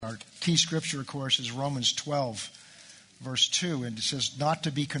key scripture, of course, is Romans 12, verse 2. And it says,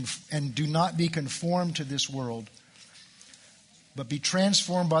 do not be conformed to this world, but be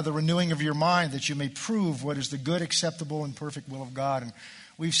transformed by the renewing of your mind, that you may prove what is the good, acceptable, and perfect will of God. And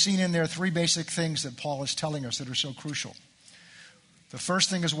we've seen in there three basic things that Paul is telling us that are so crucial. The first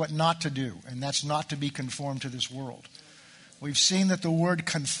thing is what not to do, and that's not to be conformed to this world. We've seen that the word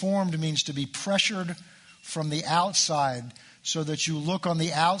conformed means to be pressured from the outside so that you look on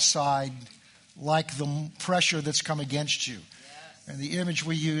the outside like the pressure that's come against you. Yes. And the image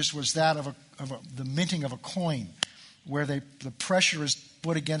we used was that of the minting of a coin, where the pressure is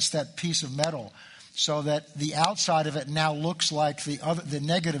put against that piece of metal so that the outside of it now looks like the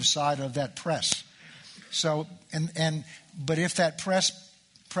negative side of that press. So but if that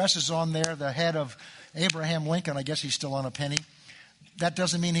press is on there, the head of Abraham Lincoln, I guess he's still on a penny, that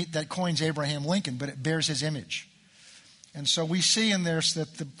doesn't mean that coin's Abraham Lincoln, but it bears his image. And so we see in there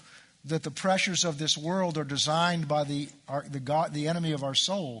that the pressures of this world are designed by the enemy of our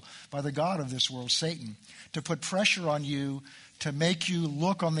soul, by the god of this world, Satan, to put pressure on you to make you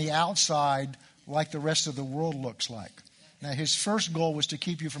look on the outside like the rest of the world looks like. Now, his first goal was to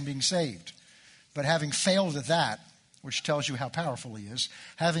keep you from being saved. But having failed at that, which tells you how powerful he is,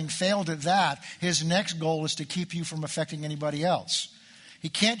 having failed at that, his next goal is to keep you from affecting anybody else. He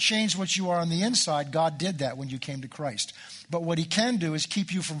can't change what you are on the inside. God did that when you came to Christ. But what he can do is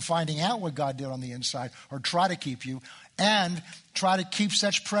keep you from finding out what God did on the inside, or try to keep you, and try to keep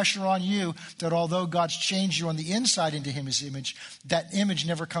such pressure on you that although God's changed you on the inside into his image, that image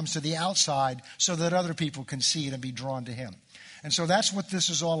never comes to the outside so that other people can see it and be drawn to him. And so that's what this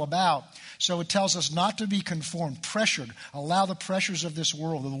is all about. So it tells us not to be conformed, pressured, allow the pressures of this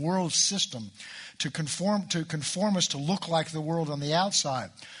world, the world system, to conform us to look like the world on the outside.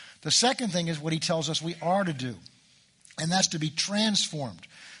 The second thing is what he tells us we are to do, and that's to be transformed.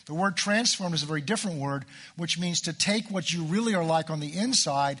 The word transformed is a very different word, which means to take what you really are like on the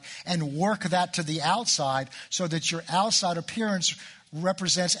inside and work that to the outside so that your outside appearance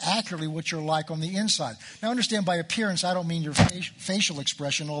represents accurately what you're like on the inside. Now understand, by appearance, I don't mean your facial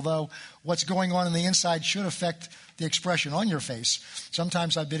expression, although what's going on the inside should affect the expression on your face.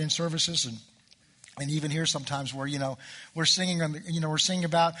 Sometimes I've been in services and even here sometimes where, we're singing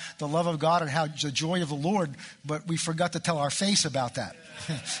about the love of God and how the joy of the Lord, but we forgot to tell our face about that.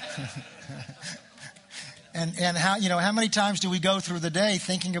 And how many times do we go through the day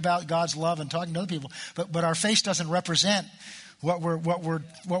thinking about God's love and talking to other people, but our face doesn't represent what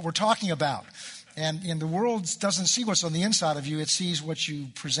we're talking about. And the world doesn't see what's on the inside of you, it sees what you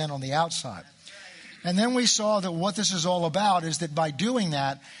present on the outside. And then we saw that what this is all about is that by doing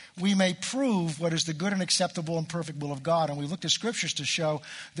that, we may prove what is the good and acceptable and perfect will of God. And we looked at scriptures to show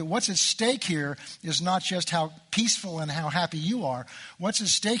that what's at stake here is not just how peaceful and how happy you are. What's at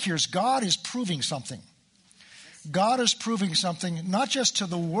stake here is God is proving something. God is proving something not just to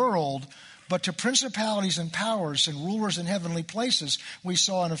the world, but to principalities and powers and rulers in heavenly places. We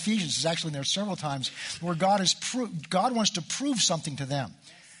saw in Ephesians, it's actually in there several times, where God wants to prove something to them.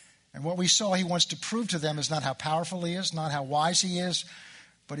 And what we saw he wants to prove to them is not how powerful he is, not how wise he is,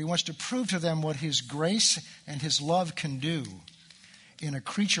 but he wants to prove to them what his grace and his love can do in a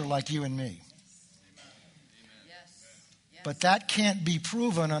creature like you and me. But that can't be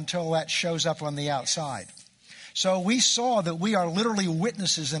proven until that shows up on the outside. So we saw that we are literally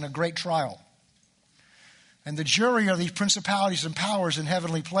witnesses in a great trial. And the jury are these principalities and powers in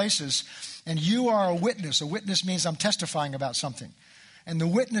heavenly places. And you are a witness. A witness means I'm testifying about something. And the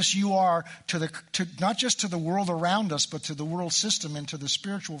witness you are to not just to the world around us, but to the world system and to the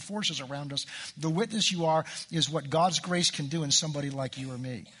spiritual forces around us. The witness you are is what God's grace can do in somebody like you or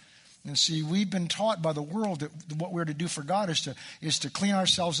me. And see, we've been taught by the world that what we're to do for God is to clean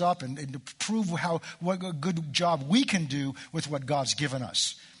ourselves up and to prove what a good job we can do with what God's given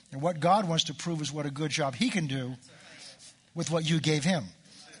us. And what God wants to prove is what a good job he can do with what you gave him.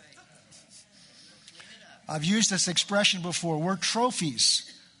 I've used this expression before. We're trophies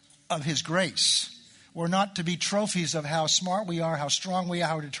of his grace. We're not to be trophies of how smart we are, how strong we are,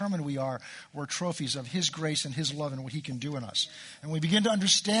 how determined we are. We're trophies of his grace and his love and what he can do in us. And we begin to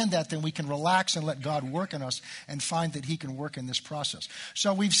understand that, then we can relax and let God work in us and find that he can work in this process.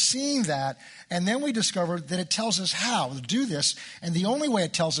 So we've seen that, and then we discovered that it tells us how to do this. And the only way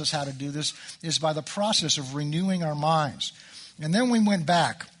it tells us how to do this is by the process of renewing our minds. And then we went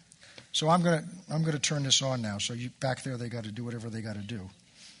back. So I'm going to turn this on now. So you back there, they got to do whatever they got to do.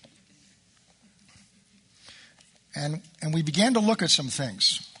 And we began to look at some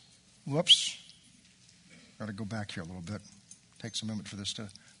things. Whoops. Got to go back here a little bit. Takes a moment for this to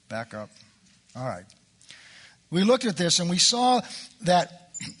back up. All right. We looked at this and we saw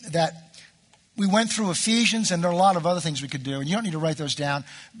that that we went through Ephesians, and there are a lot of other things we could do, and you don't need to write those down.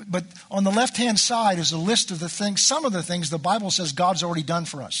 But on the left-hand side is a list of the things, some of the things the Bible says God's already done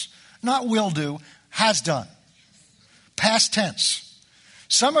for us. Not will do, has done. Past tense.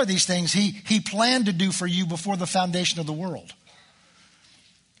 Some of these things he planned to do for you before the foundation of the world.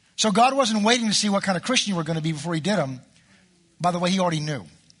 So God wasn't waiting to see what kind of Christian you were going to be before he did them. By the way, he already knew.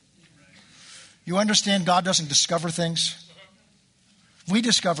 You understand God doesn't discover things? We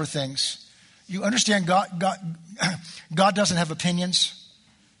discover things. You understand God doesn't have opinions?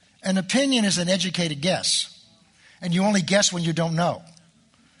 An opinion is an educated guess. And you only guess when you don't know.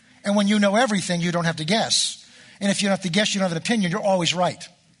 And when you know everything, you don't have to guess. And if you don't have to guess, you don't have an opinion, you're always right.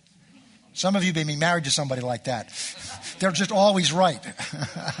 Some of you may be married to somebody like that. They're just always right.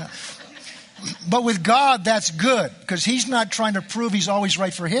 But with God, that's good, because he's not trying to prove he's always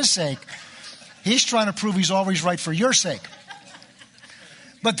right for his sake. He's trying to prove he's always right for your sake.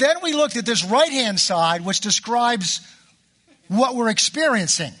 But then we looked at this right-hand side, which describes what we're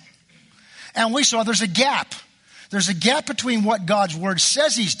experiencing. And we saw there's a gap. There's a gap between what God's word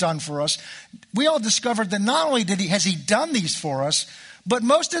says he's done for us. We all discovered that not only has he done these for us, but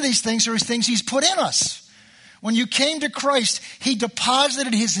most of these things are things he's put in us. When you came to Christ, he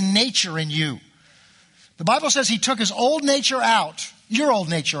deposited his nature in you. The Bible says he took his old nature out, your old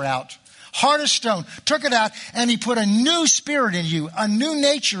nature out, heart of stone, took it out, and he put a new spirit in you, a new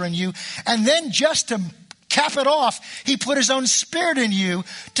nature in you. And then just to cap it off, he put his own spirit in you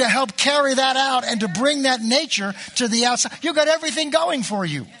to help carry that out and to bring that nature to the outside. You've got everything going for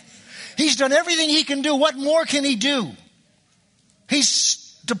you. He's done everything he can do. What more can he do?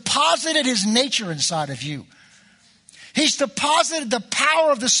 He's deposited his nature inside of you. He's deposited the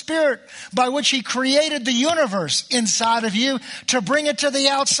power of the Spirit by which he created the universe inside of you to bring it to the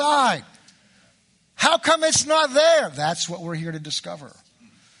outside. How come it's not there? That's what we're here to discover.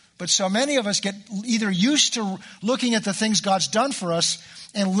 But so many of us get either used to looking at the things God's done for us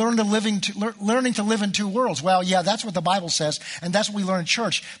and learning to live in two worlds. Well, yeah, that's what the Bible says, and that's what we learn in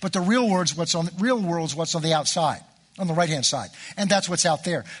church. But the real world's what's on the outside, on the right-hand side. And that's what's out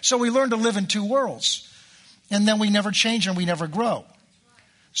there. So we learn to live in two worlds. And then we never change and we never grow.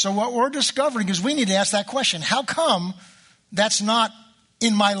 So what we're discovering is we need to ask that question. How come that's not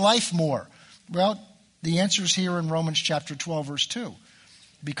in my life more? Well, the answer is here in Romans chapter 12, verse 2.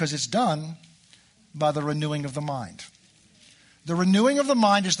 Because it's done by the renewing of the mind. The renewing of the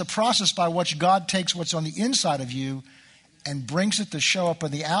mind is the process by which God takes what's on the inside of you and brings it to show up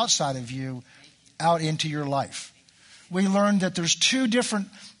on the outside of you out into your life. We learned that there's two different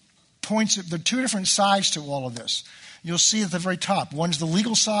sides to all of this. You'll see at the very top. One's the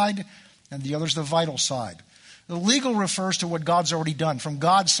legal side and the other's the vital side. The legal refers to what God's already done from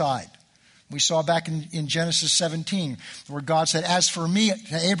God's side. We saw back in Genesis 17 where God said, as for me,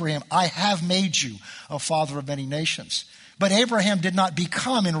 to Abraham, I have made you a father of many nations. But Abraham did not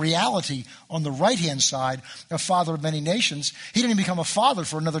become, in reality, on the right-hand side, a father of many nations. He didn't become a father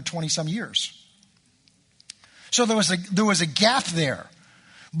for another 20-some years. So there was a gap there.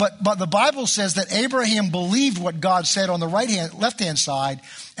 But the Bible says that Abraham believed what God said on the left-hand side,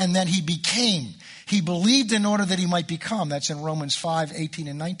 and then he became. He believed in order that he might become. That's in Romans 5, 18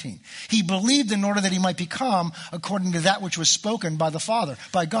 and 19. He believed in order that he might become according to that which was spoken by the Father,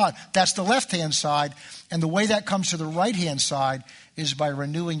 by God. That's the left-hand side. And the way that comes to the right-hand side is by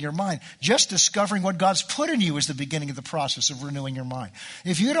renewing your mind. Just discovering what God's put in you is the beginning of the process of renewing your mind.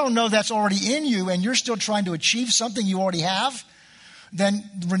 If you don't know that's already in you and you're still trying to achieve something you already have, then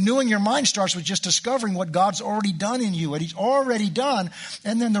renewing your mind starts with just discovering what God's already done in you, what he's already done,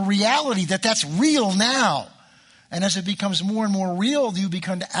 and then the reality that that's real now. And as it becomes more and more real, you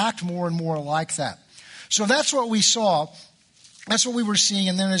begin to act more and more like that. So that's what we saw. That's what we were seeing.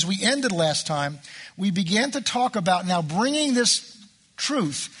 And then as we ended last time, we began to talk about now bringing this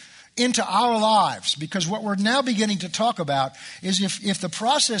truth into our lives, because what we're now beginning to talk about is if the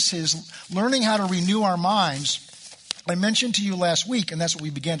process is learning how to renew our minds. I mentioned to you last week, and that's what we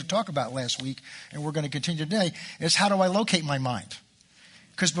began to talk about last week, and we're going to continue today, is how do I locate my mind?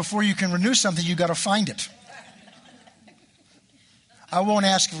 Because before you can renew something, you've got to find it. I won't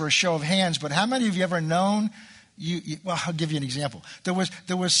ask for a show of hands, but how many of you ever known, well, I'll give you an example.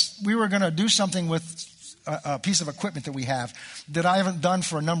 We were going to do something with a piece of equipment that we have that I haven't done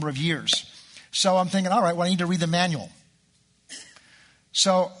for a number of years. So I'm thinking, all right, well, I need to read the manual.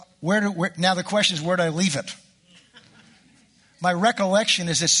 So now the question is, where do I leave it? My recollection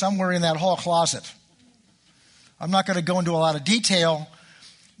is it's somewhere in that hall closet. I'm not going to go into a lot of detail,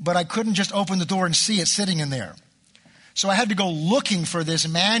 but I couldn't just open the door and see it sitting in there. So I had to go looking for this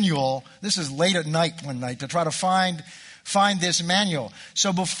manual. This is late at night one night to try to find find this manual.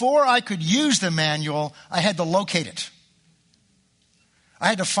 So before I could use the manual, I had to locate it. I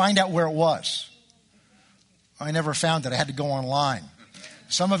had to find out where it was. I never found it. I had to go online.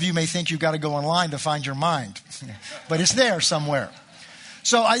 Some of you may think you've got to go online to find your mind, but it's there somewhere.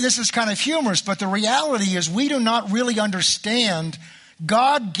 So this is kind of humorous, but the reality is we do not really understand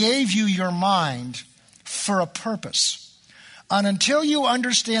God gave you your mind for a purpose. And until you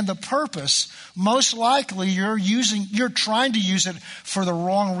understand the purpose, most likely you're trying to use it for the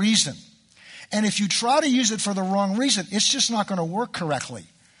wrong reason. And if you try to use it for the wrong reason, it's just not going to work correctly.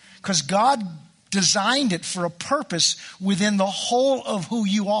 Because God designed it for a purpose within the whole of who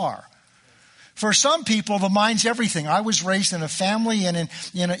you are. For some people, the mind's everything. I was raised in a family and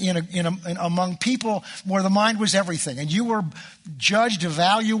among people where the mind was everything. And you were judged,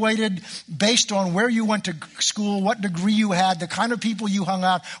 evaluated based on where you went to school, what degree you had, the kind of people you hung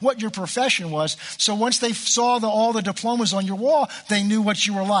out, what your profession was. So once they saw all the diplomas on your wall, they knew what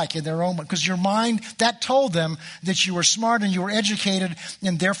you were like in their own, because your mind, that told them that you were smart and you were educated,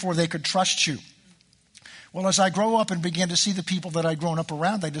 and therefore they could trust you. Well, as I grow up and began to see the people that I'd grown up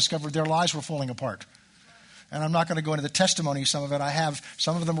around, I discovered their lives were falling apart. And I'm not going to go into the testimony, some of it I have,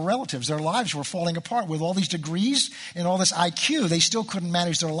 some of them are relatives. Their lives were falling apart with all these degrees and all this IQ. They still couldn't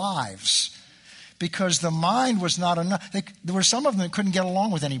manage their lives because the mind was not enough. There were some of them that couldn't get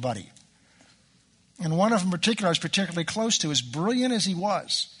along with anybody. And one of them in particular I was particularly close to, as brilliant as he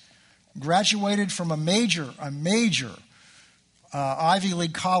was, graduated from a major Ivy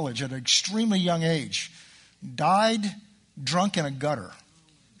League college at an extremely young age. Died drunk in a gutter.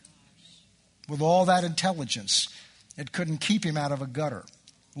 With all that intelligence, it couldn't keep him out of a gutter.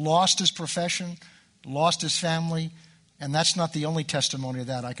 Lost his profession, lost his family, and that's not the only testimony of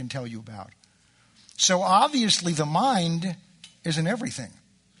that I can tell you about. So obviously the mind isn't everything.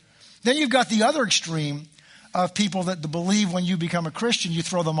 Then you've got the other extreme of people that believe when you become a Christian, you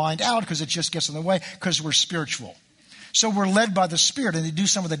throw the mind out because it just gets in the way because we're spiritual. So we're led by the Spirit, and they do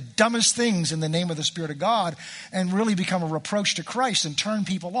some of the dumbest things in the name of the Spirit of God and really become a reproach to Christ and turn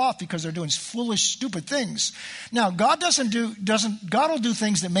people off because they're doing foolish, stupid things. Now, God will do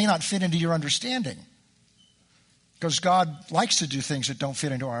things that may not fit into your understanding, because God likes to do things that don't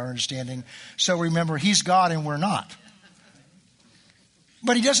fit into our understanding. So remember, He's God and we're not.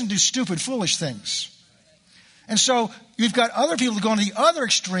 But He doesn't do stupid, foolish things. And so you've got other people going to the other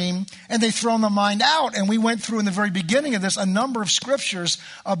extreme, and they've thrown the mind out. And we went through in the very beginning of this a number of scriptures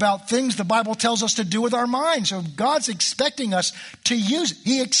about things the Bible tells us to do with our minds. So God's expecting us to use it.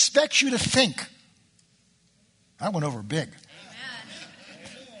 He expects you to think. That went over big.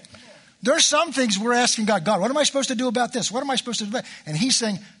 There's some things we're asking God, what am I supposed to do about this? What am I supposed to do about that? And He's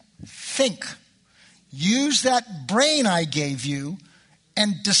saying, think. Use that brain I gave you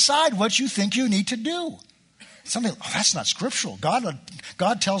and decide what you think you need to do. Somebody, that's not scriptural.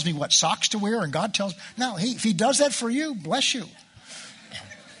 God tells me what socks to wear, and God tells me. No, if He does that for you, bless you.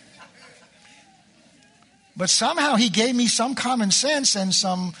 But somehow He gave me some common sense and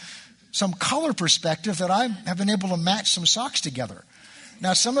some color perspective that I have been able to match some socks together.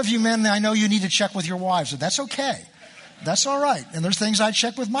 Now, some of you men, I know you need to check with your wives, and that's okay. That's all right. And there's things I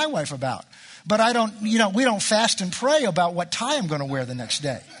check with my wife about. But we don't fast and pray about what tie I'm going to wear the next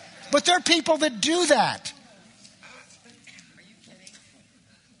day. But there are people that do that.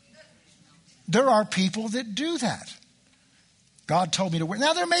 There are people that do that. God told me to wear.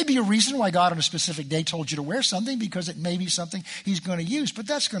 Now, there may be a reason why God on a specific day told you to wear something, because it may be something He's going to use, but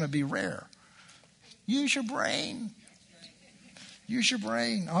that's going to be rare. Use your brain. Use your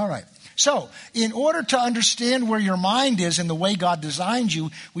brain. All right. So, in order to understand where your mind is and the way God designed you,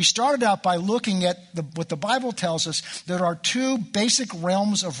 we started out by looking at what the Bible tells us. There are two basic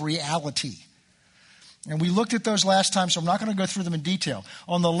realms of reality. And we looked at those last time, so I'm not going to go through them in detail.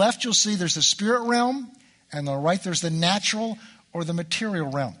 On the left, you'll see there's the spirit realm, and on the right, there's the natural or the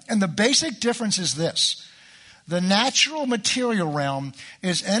material realm. And the basic difference is this. The natural material realm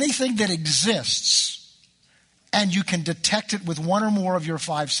is anything that exists, and you can detect it with one or more of your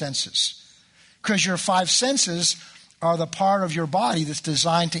five senses. Because your five senses are the part of your body that's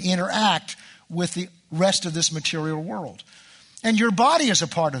designed to interact with the rest of this material world. And your body is a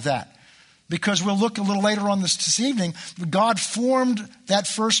part of that. Because we'll look a little later on this evening, God formed that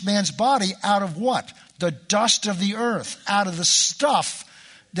first man's body out of what? The dust of the earth, out of the stuff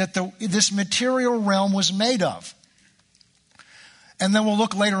that this material realm was made of. And then we'll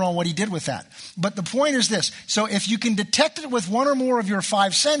look later on what He did with that. But the point is this. So if you can detect it with one or more of your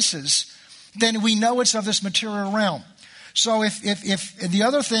five senses, then we know it's of this material realm. So if the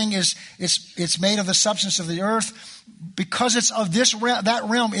other thing is it's made of the substance of the earth, because it's of that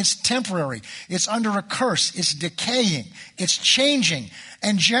realm, it's temporary. It's under a curse. It's decaying. It's changing,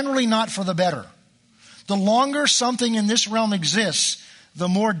 and generally not for the better. The longer something in this realm exists, the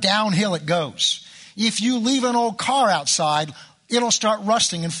more downhill it goes. If you leave an old car outside, it'll start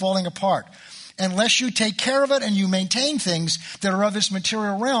rusting and falling apart. Unless you take care of it and you maintain things that are of this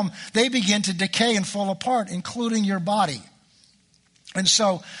material realm, they begin to decay and fall apart, including your body. And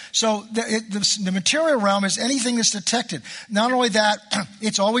so the material realm is anything that's detected. Not only that,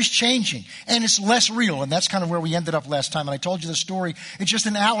 it's always changing, and it's less real. And that's kind of where we ended up last time. And I told you the story. It's just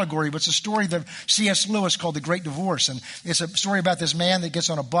an allegory, but it's a story that C.S. Lewis called The Great Divorce. And it's a story about this man that gets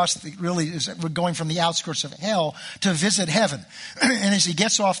on a bus that really is going from the outskirts of hell to visit heaven. And as he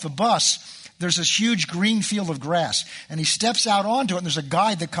gets off the bus, there's this huge green field of grass, and he steps out onto it, and there's a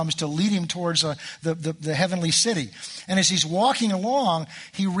guide that comes to lead him towards the heavenly city. And as he's walking along,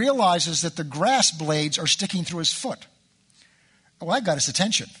 he realizes that the grass blades are sticking through his foot. Well, that got his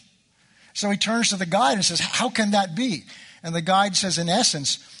attention. So he turns to the guide and says, "How can that be?" And the guide says, in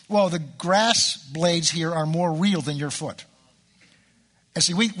essence, well, the grass blades here are more real than your foot. And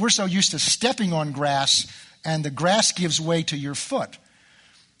see, we're so used to stepping on grass, and the grass gives way to your foot.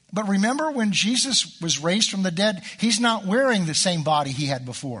 But remember, when Jesus was raised from the dead, he's not wearing the same body he had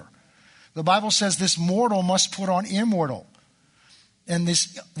before. The Bible says this mortal must put on immortal. And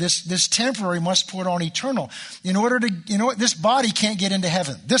this temporary must put on eternal. In order to, this body can't get into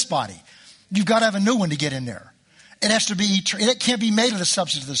heaven. This body. You've got to have a new one to get in there. It has to be eternal. It can't be made of the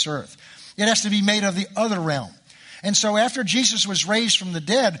substance of this earth. It has to be made of the other realm. And so after Jesus was raised from the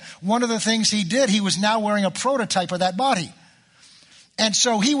dead, one of the things he did, he was now wearing a prototype of that body. And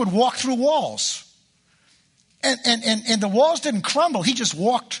so he would walk through walls. And the walls didn't crumble. He just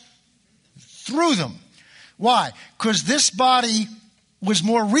walked through them. Why? Because this body was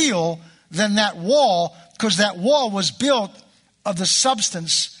more real than that wall, because that wall was built of the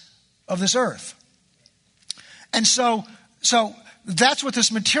substance of this earth. And so that's what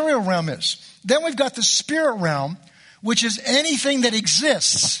this material realm is. Then we've got the spirit realm, which is anything that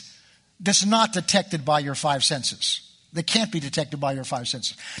exists that's not detected by your five senses. That can't be detected by your five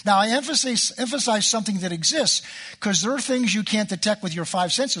senses. Now, I emphasize something that exists, because there are things you can't detect with your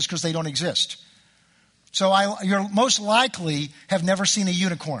five senses because they don't exist. So you're most likely have never seen a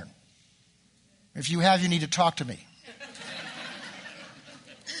unicorn. If you have, you need to talk to me,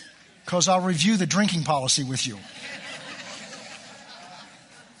 because I'll review the drinking policy with you.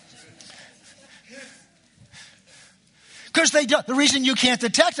 Because the reason you can't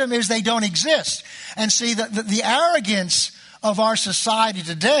detect them is they don't exist. And see, the arrogance of our society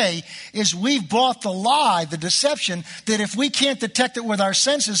today is we've bought the lie, the deception, that if we can't detect it with our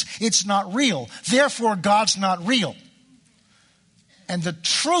senses, it's not real. Therefore, God's not real. And the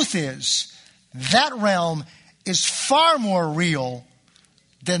truth is, that realm is far more real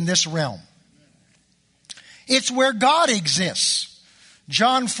than this realm. It's where God exists.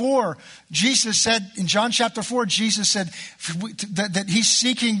 John 4, Jesus said, in John chapter 4, Jesus said that he's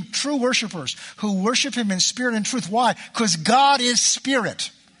seeking true worshipers who worship him in spirit and truth. Why? Because God is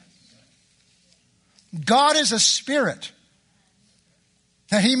spirit. God is a spirit.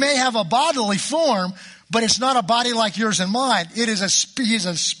 Now, he may have a bodily form, but it's not a body like yours and mine. He's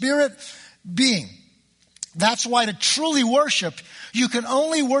a spirit being. That's why to truly worship, you can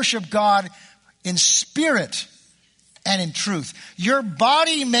only worship God in spirit and in truth. Your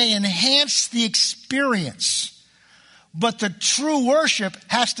body may enhance the experience, but the true worship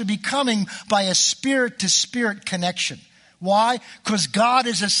has to be coming by a spirit-to-spirit connection. Why? Because God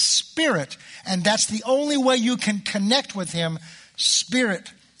is a spirit, and that's the only way you can connect with him,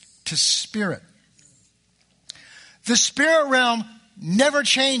 spirit to spirit. The spirit realm never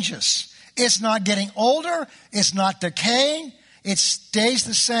changes. It's not getting older. It's not decaying. It stays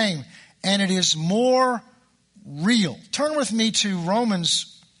the same, and it is more real. Turn with me to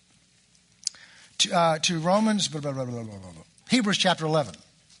Romans, Hebrews chapter 11.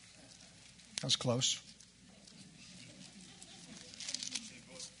 That was close.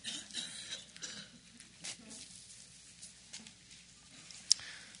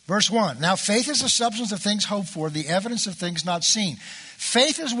 Verse 1. Now faith is the substance of things hoped for, the evidence of things not seen.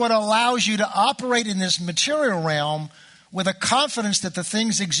 Faith is what allows you to operate in this material realm with a confidence that the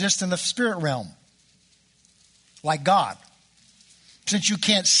things exist in the spirit realm. Like God. Since you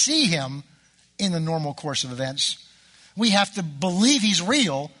can't see him in the normal course of events, we have to believe he's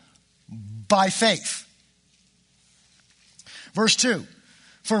real by faith. Verse 2.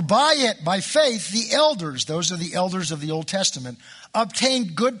 For by faith, the elders, those are the elders of the Old Testament,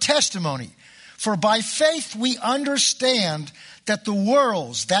 obtained good testimony. For by faith we understand that the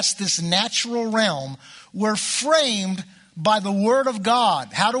worlds, that's this natural realm, were framed by the word of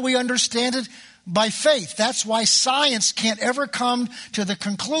God. How do we understand it? By faith. That's why science can't ever come to the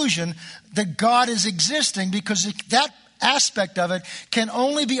conclusion that God is existing, because that aspect of it can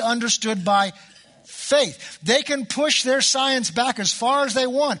only be understood by faith. They can push their science back as far as they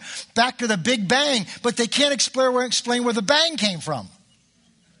want, back to the Big Bang, but they can't explain where the bang came from.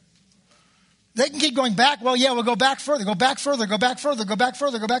 They can keep going back. Well, yeah, we'll go back further, go back further, go back further, go back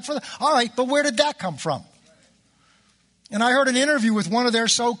further, go back further. All right, but where did that come from? And I heard an interview with one of their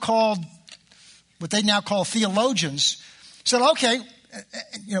so-called, what they now call theologians, said, okay,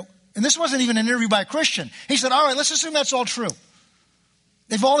 and this wasn't even an interview by a Christian. He said, all right, let's assume that's all true.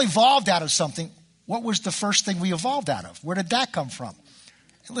 They've all evolved out of something. What was the first thing we evolved out of? Where did that come from?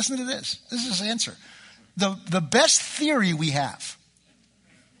 And listen to this. This is his answer. The best theory we have,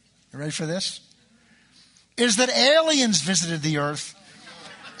 you ready for this? Is that aliens visited the earth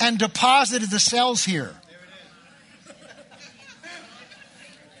and deposited the cells here.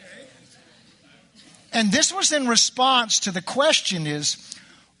 And this was in response to the question is,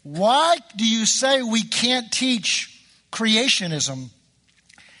 why do you say we can't teach creationism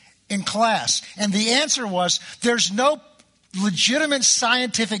in class? And the answer was, there's no legitimate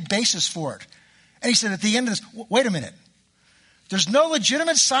scientific basis for it. And he said at the end of this, wait a minute. There's no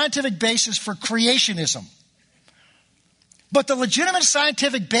legitimate scientific basis for creationism. But the legitimate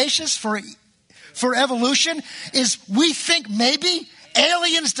scientific basis for evolution is we think maybe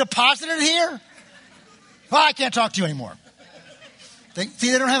aliens deposited here? Well, I can't talk to you anymore. They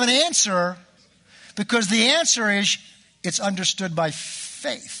don't have an answer, because the answer is it's understood by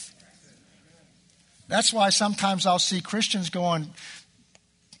faith. That's why sometimes I'll see Christians go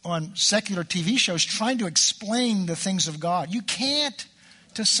on secular TV shows trying to explain the things of God. You can't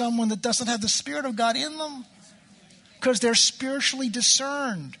to someone that doesn't have the Spirit of God in them, because they're spiritually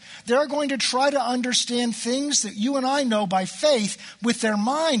discerned. They're going to try to understand things that you and I know by faith with their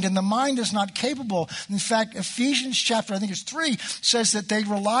mind, and the mind is not capable. In fact, Ephesians chapter, I think it's 3, says that they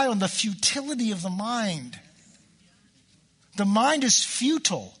rely on the futility of the mind. The mind is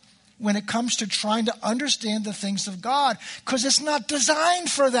futile when it comes to trying to understand the things of God, because it's not designed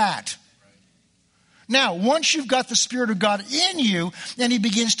for that. Now, once you've got the Spirit of God in you and He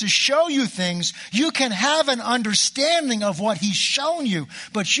begins to show you things, you can have an understanding of what He's shown you,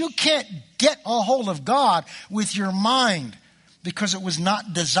 but you can't get a hold of God with your mind, because it was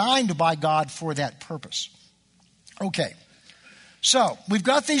not designed by God for that purpose. Okay, so we've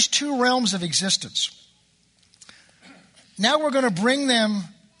got these two realms of existence. Now we're going to bring them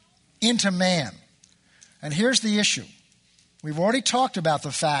into man. And here's the issue. We've already talked about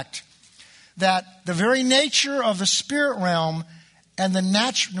the fact that the very nature of the spirit realm and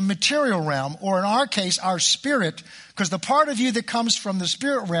the material realm, or in our case, our spirit, because the part of you that comes from the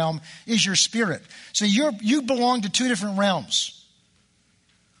spirit realm is your spirit. So you belong to two different realms.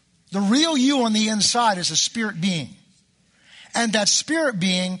 The real you on the inside is a spirit being. And that spirit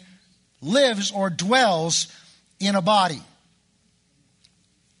being lives or dwells in a body.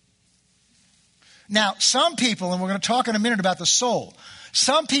 Now, some people, and we're going to talk in a minute about the soul,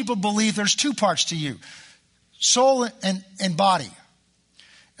 some people believe there's two parts to you, soul and body.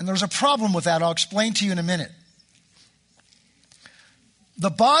 And there's a problem with that. I'll explain to you in a minute. The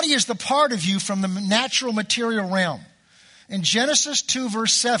body is the part of you from the natural material realm. In Genesis 2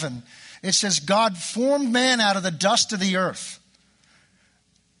 verse 7, it says, God formed man out of the dust of the earth.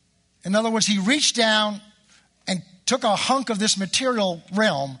 In other words, He reached down and took a hunk of this material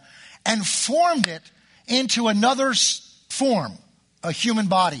realm and formed it into another form, a human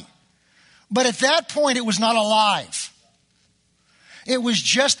body. But at that point, it was not alive. It was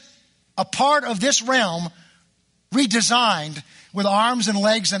just a part of this realm redesigned with arms and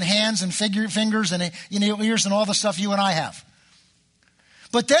legs and hands and fingers and ears and all the stuff you and I have.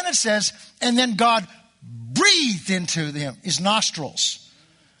 But then it says, and then God breathed into him, his nostrils,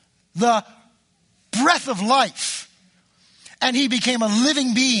 the breath of life, and he became a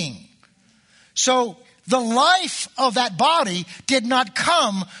living being. So the life of that body did not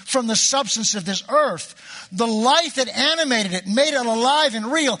come from the substance of this earth. The life that animated it, made it alive and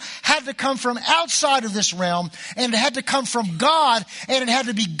real, had to come from outside of this realm, and it had to come from God, and it had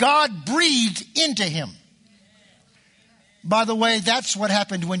to be God breathed into him. By the way, that's what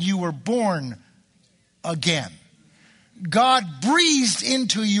happened when you were born again. God breathed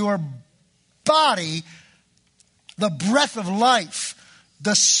into your body the breath of life,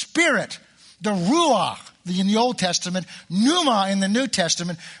 the spirit, the ruach in the Old Testament, pneuma in the New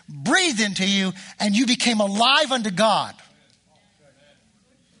Testament, breathed into you, and you became alive unto God.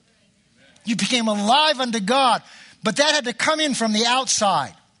 You became alive unto God. But that had to come in from the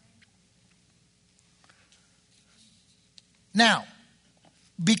outside. Now,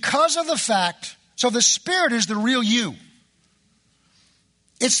 because of the fact, so the Spirit is the real you.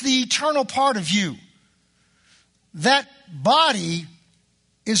 It's the eternal part of you. That body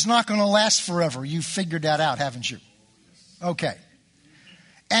is not going to last forever. You've figured that out, haven't you? Okay.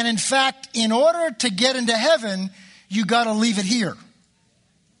 And in fact, in order to get into heaven, you got to leave it here.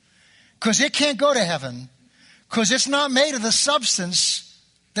 Because it can't go to heaven, because it's not made of the substance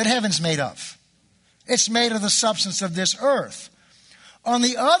that heaven's made of. It's made of the substance of this earth. On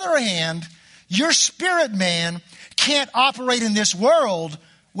the other hand, your spirit man can't operate in this world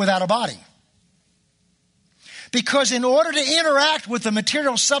without a body. Because in order to interact with the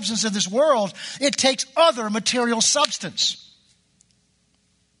material substance of this world, it takes other material substance.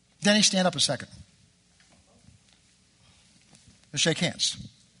 Denny, stand up a second. Let's shake hands.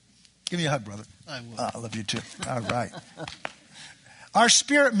 Give me a hug, brother. I will. I love you too. All right. Our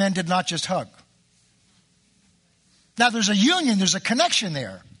spirit men did not just hug. Now there's a union, there's a connection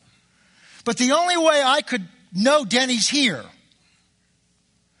there. But the only way I could know Denny's here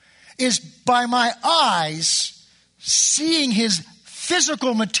is by my eyes seeing his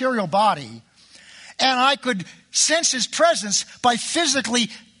physical material body, and I could sense his presence by physically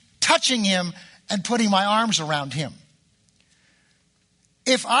touching him and putting my arms around him.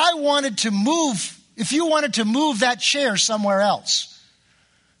 If you wanted to move that chair somewhere else,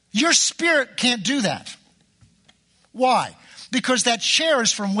 your spirit can't do that. Why? Because that chair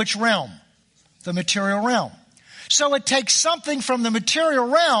is from which realm? The material realm. So it takes something from the material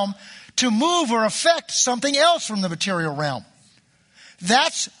realm to move or affect something else from the material realm.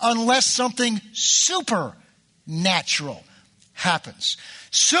 That's unless something supernatural happens.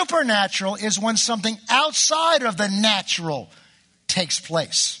 Supernatural is when something outside of the natural takes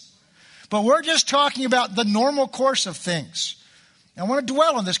place. But we're just talking about the normal course of things. I want to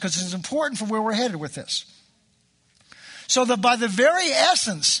dwell on this because it's important for where we're headed with this. So that by the very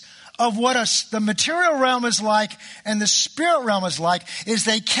essence of what the material realm is like and the spirit realm is like, is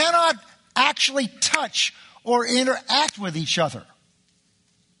they cannot actually touch or interact with each other.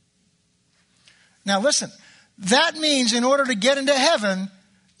 Now listen, that means in order to get into heaven,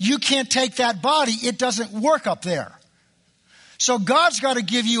 you can't take that body. It doesn't work up there. So God's got to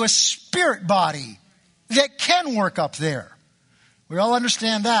give you a spirit body that can work up there. We all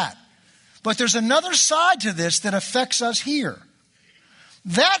understand that. But there's another side to this that affects us here.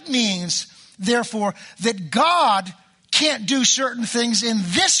 That means, therefore, that God can't do certain things in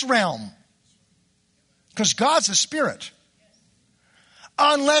this realm, because God's a spirit,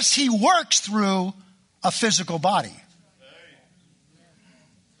 unless he works through a physical body.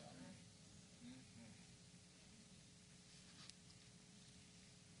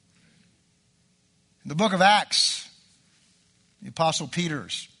 In the book of Acts, the Apostle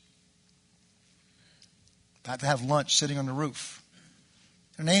Peter's about to have lunch sitting on the roof.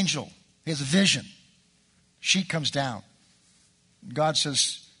 An angel, he has a vision. Sheet comes down. God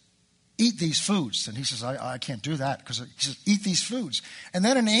says, eat these foods. And he says, I can't do that. Because he says, eat these foods. And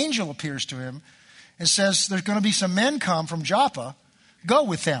then an angel appears to him and says, there's going to be some men come from Joppa. Go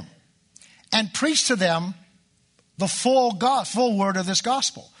with them and preach to them the full word of this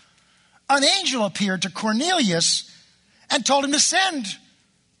gospel. An angel appeared to Cornelius and told him to send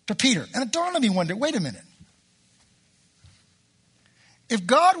to Peter. And it dawned on me one day, wait a minute. If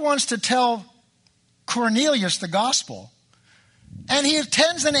God wants to tell Cornelius the gospel, and he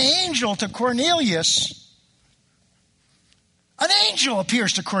attends an angel to Cornelius, an angel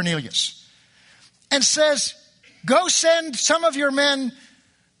appears to Cornelius and says, go send some of your men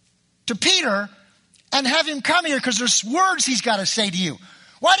to Peter and have him come here because there's words he's got to say to you.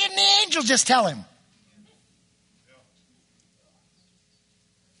 Why didn't the angel just tell him?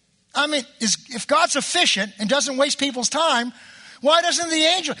 I mean, if God's efficient and doesn't waste people's time, why doesn't the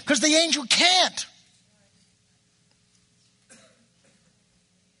angel? Because the angel can't.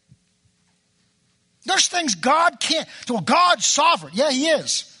 There's things God can't. So God's sovereign. Yeah, he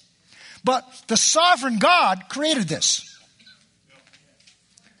is. But the sovereign God created this.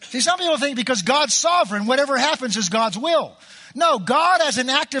 See, some people think because God's sovereign, whatever happens is God's will. No, God, as an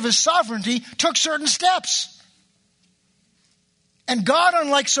act of his sovereignty, took certain steps. And God,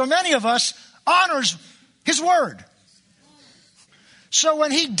 unlike so many of us, honors his word. So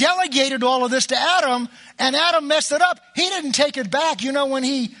when he delegated all of this to Adam, and Adam messed it up, he didn't take it back. You know,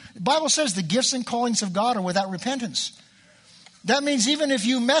 the Bible says the gifts and callings of God are without repentance. That means even if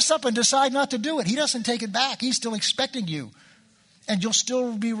you mess up and decide not to do it, he doesn't take it back. He's still expecting you. And you'll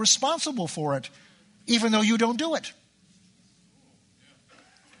still be responsible for it, even though you don't do it.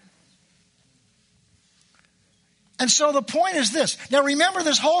 And so the point is this. Now remember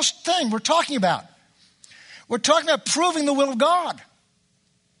this whole thing we're talking about. We're talking about proving the will of God.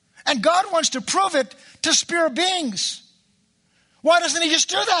 And God wants to prove it to spirit beings. Why doesn't he just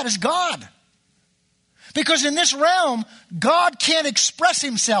do that as God? Because in this realm, God can't express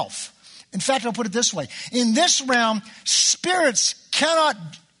himself. In fact, I'll put it this way. In this realm, spirits cannot,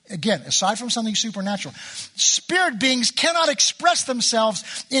 again, aside from something supernatural, spirit beings cannot express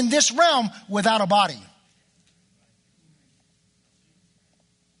themselves in this realm without a body.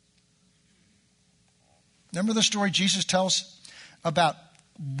 Remember the story Jesus tells about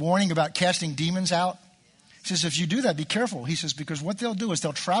warning about casting demons out? He says, if you do that, be careful. He says, because what they'll do is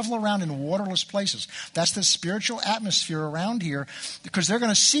they'll travel around in waterless places. That's the spiritual atmosphere around here, because they're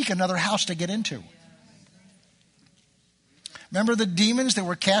going to seek another house to get into. Remember the demons that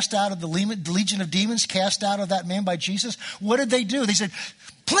were cast out of the legion of demons cast out of that man by Jesus? What did they do? They said,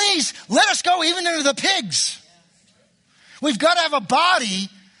 please let us go even into the pigs. We've got to have a body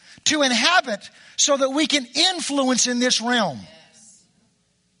to inhabit so that we can influence in this realm.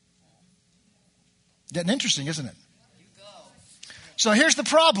 Getting interesting, isn't it? So here's the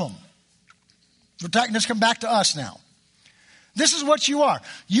problem. Let's come back to us now. This is what you are.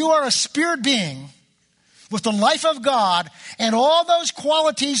 You are a spirit being with the life of God, and all those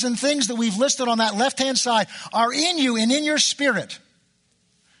qualities and things that we've listed on that left-hand side are in you and in your spirit.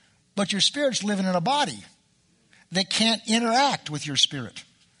 But your spirit's living in a body that can't interact with your spirit.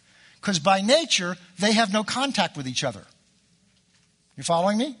 Because by nature, they have no contact with each other. You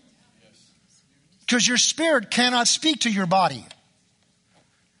following me? Because your spirit cannot speak to your body.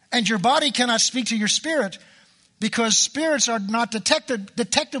 And your body cannot speak to your spirit because spirits are not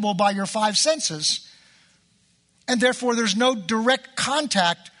detectable by your five senses. And therefore, there's no direct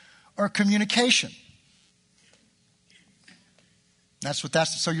contact or communication.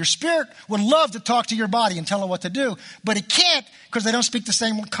 So your spirit would love to talk to your body and tell it what to do, but it can't because they don't speak the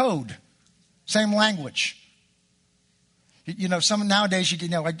same code, same language. You know, some nowadays,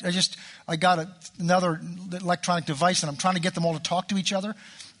 I got another electronic device, and I'm trying to get them all to talk to each other,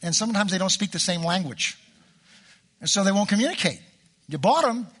 and sometimes they don't speak the same language, and so they won't communicate. You bought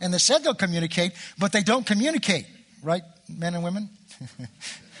them, and they said they'll communicate, but they don't communicate, right, men and women?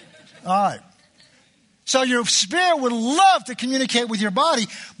 All right. So your spirit would love to communicate with your body,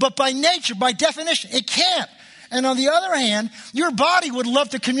 but by nature, by definition, it can't. And on the other hand, your body would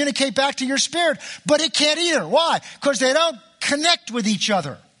love to communicate back to your spirit, but it can't either. Why? Because they don't connect with each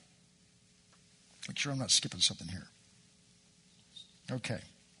other. Make sure I'm not skipping something here. Okay.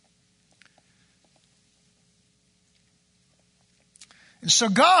 And so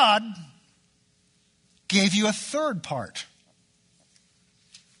God gave you a third part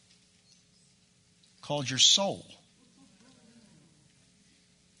called your soul.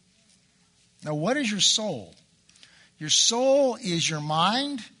 Now, what is your soul? Your soul is your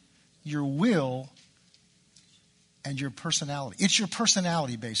mind, your will, and your personality. It's your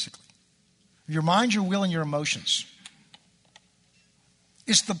personality, basically. Your mind, your will, and your emotions.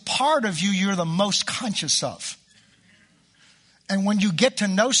 It's the part of you you're the most conscious of. And when you get to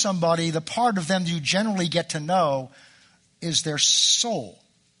know somebody, the part of them you generally get to know is their soul.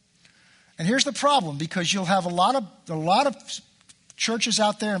 And here's the problem, because you'll have a lot of churches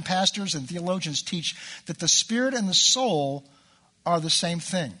out there and pastors and theologians teach that the spirit and the soul are the same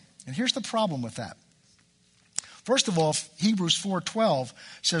thing. And here's the problem with that. First of all, Hebrews 4:12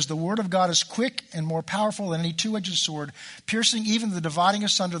 says the word of God is quick and more powerful than any two-edged sword, piercing even the dividing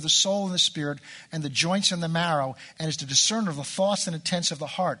asunder of the soul and the spirit and the joints and the marrow, and is the discerner of the thoughts and intents of the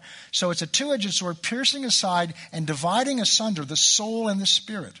heart. So it's a two-edged sword piercing aside and dividing asunder the soul and the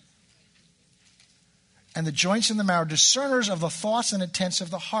spirit. And the joints and the marrow, discerners of the thoughts and intents of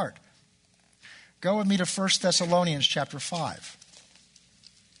the heart. Go with me to 1 Thessalonians chapter 5.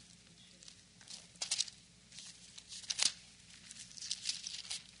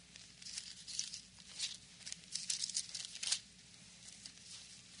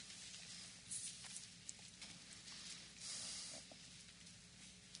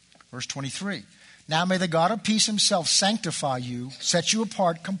 Verse 23. Now may the God of peace himself sanctify you, set you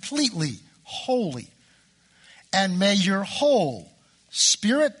apart completely, wholly. And may your whole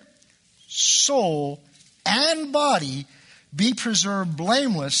spirit, soul, and body be preserved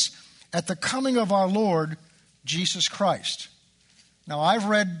blameless at the coming of our Lord Jesus Christ. Now, I've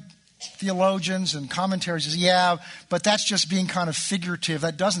read theologians and commentaries say, yeah, but that's just being kind of figurative.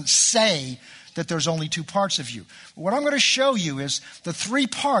 That doesn't say that there's only two parts of you. What I'm going to show you is the three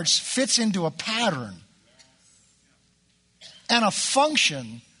parts fits into a pattern and a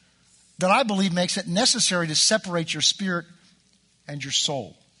function that I believe makes it necessary to separate your spirit and your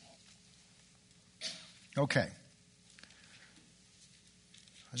soul. Okay.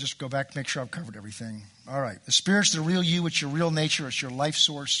 I'll just go back to make sure I've covered everything. All right. The Spirit's the real you. It's your real nature. It's your life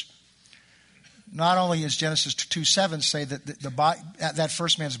source. Not only does Genesis 2:7 say that that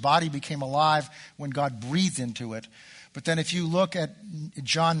first man's body became alive when God breathed into it, but then if you look at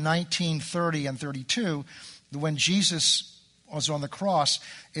John 19:30 and 32, when Jesus was on the cross,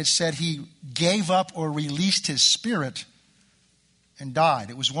 it said he gave up or released his spirit and died.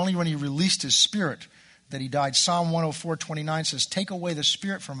 It was only when he released his spirit that he died. Psalm 104:29 says, take away the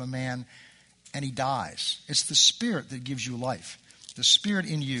spirit from a man and he dies. It's the Spirit that gives you life. The Spirit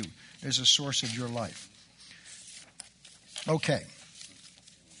in you is a source of your life. Okay.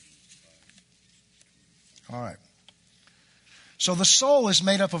 All right. So the soul is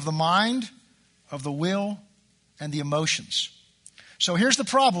made up of the mind, of the will, and the emotions. So here's the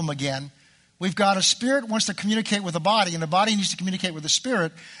problem again. We've got a spirit wants to communicate with the body, and the body needs to communicate with the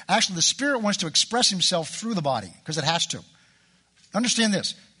spirit. Actually, the spirit wants to express himself through the body, because it has to. Understand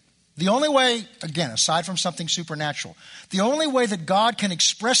this. The only way, again, aside from something supernatural, the only way that God can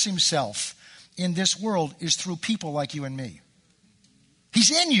express himself in this world is through people like you and me.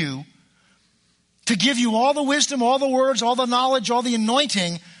 He's in you to give you all the wisdom, all the words, all the knowledge, all the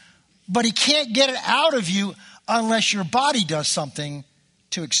anointing, but he can't get it out of you unless your body does something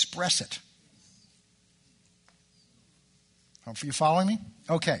to express it. Are you following me?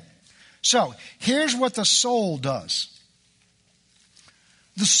 Okay. So, here's what the soul does.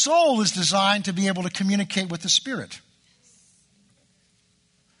 The soul is designed to be able to communicate with the spirit.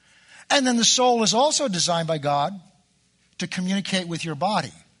 And then the soul is also designed by God to communicate with your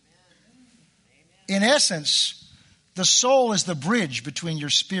body. In essence, the soul is the bridge between your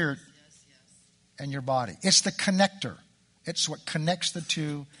spirit and your body. It's the connector. It's what connects the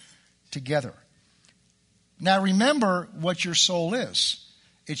two together. Now remember what your soul is.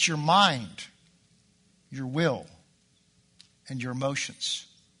 It's your mind, your will, and your emotions.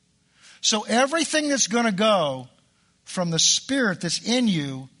 So everything that's going to go from the spirit that's in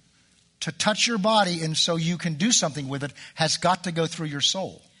you to touch your body and so you can do something with it has got to go through your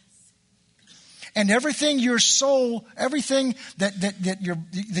soul. And everything your soul, everything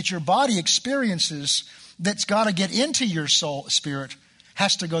that your body experiences that's got to get into your soul spirit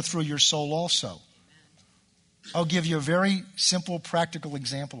has to go through your soul also. I'll give you a very simple, practical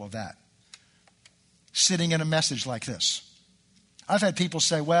example of that. Sitting in a message like this. I've had people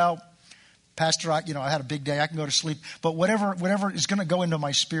say, well, Pastor, I had a big day. I can go to sleep. But whatever is going to go into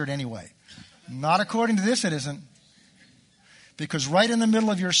my spirit anyway. Not according to this, it isn't. Because right in the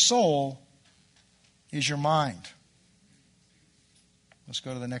middle of your soul is your mind. Let's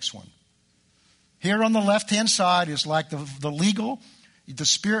go to the next one. Here on the left-hand side is like the legal, the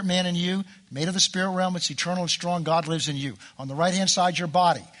spirit man in you, made of the spirit realm. It's eternal and strong. God lives in you. On the right-hand side, your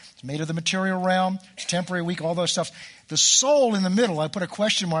body. It's made of the material realm. It's temporary, weak, all those stuff. The soul in the middle, I put a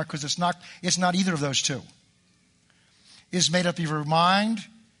question mark because it's not either of those two, is made up of your mind,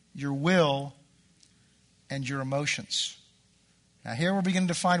 your will, and your emotions. Now here we're beginning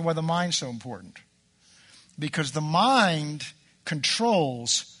to find why the mind's so important. Because the mind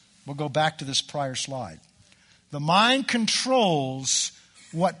controls, we'll go back to this prior slide. The mind controls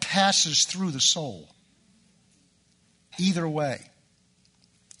what passes through the soul. Either way.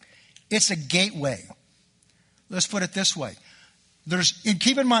 It's a gateway. Let's put it this way.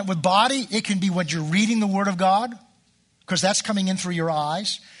 Keep in mind, with body, it can be when you're reading the Word of God, because that's coming in through your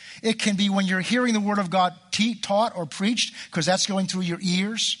eyes. It can be when you're hearing the Word of God taught or preached, because that's going through your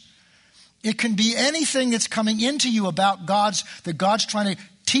ears. It can be anything that's coming into you about that God's trying to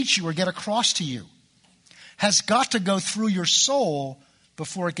teach you or get across to you. Has got to go through your soul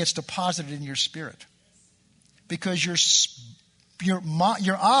before it gets deposited in your spirit. Because your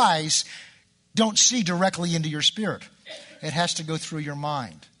eyes don't see directly into your spirit. It has to go through your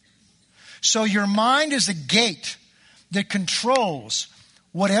mind. So your mind is a gate that controls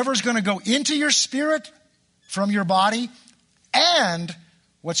whatever's going to go into your spirit from your body and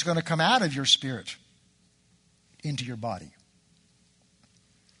what's going to come out of your spirit into your body.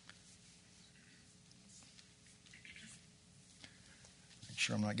 Make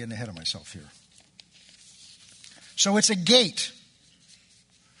sure I'm not getting ahead of myself here. So it's a gate.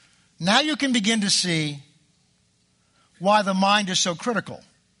 Now you can begin to see why the mind is so critical.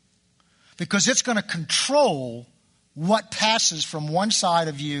 Because it's going to control what passes from one side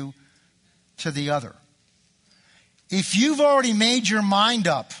of you to the other. If you've already made your mind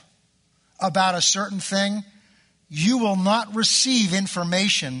up about a certain thing, you will not receive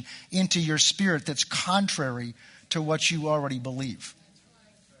information into your spirit that's contrary to what you already believe.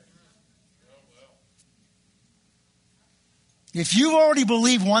 If you already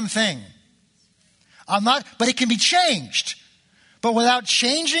believe one thing, but it can be changed. But without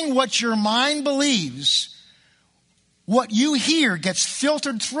changing what your mind believes, what you hear gets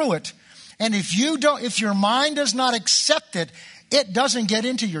filtered through it. And if your mind does not accept it, it doesn't get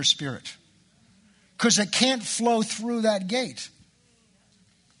into your spirit. Because it can't flow through that gate.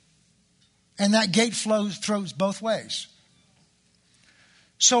 And that gate flows both ways.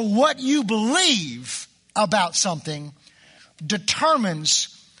 So what you believe about something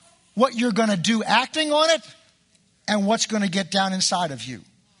determines what you're going to do acting on it and what's going to get down inside of you.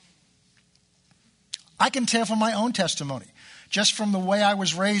 I can tell from my own testimony, just from the way I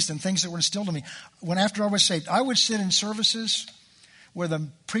was raised and things that were instilled in me. After I was saved, I would sit in services where the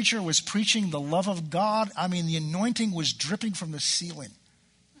preacher was preaching the love of God. I mean, the anointing was dripping from the ceiling.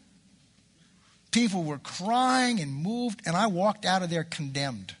 People were crying and moved, and I walked out of there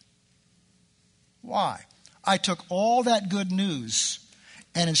condemned. Why? I took all that good news,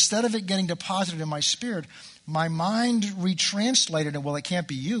 and instead of it getting deposited in my spirit, my mind retranslated it. Well, it can't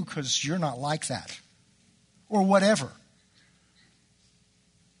be you because you're not like that. Or whatever.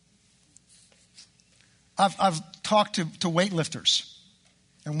 I've talked to weightlifters.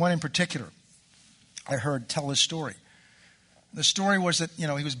 And one in particular, I heard tell his story. The story was that,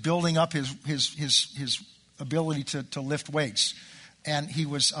 he was building up his ability to lift weights. And he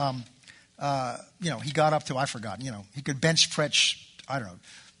was, he got up to, I forgot, he could bench press, I don't know,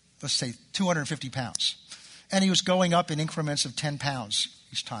 let's say 250 pounds. And he was going up in increments of 10 pounds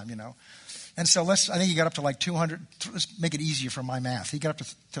each time, And so I think he got up to like 200, let's make it easier for my math. He got up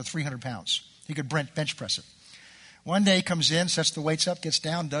to 300 pounds. He could bench press it. One day he comes in, sets the weights up, gets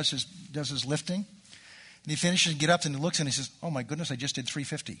down, does his lifting. And he finishes, get up and he looks and he says, oh my goodness, I just did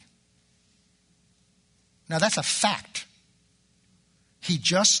 350. Now that's a fact. He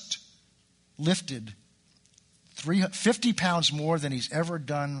just lifted 50 pounds more than he's ever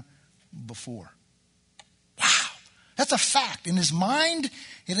done before. Wow. That's a fact. In his mind,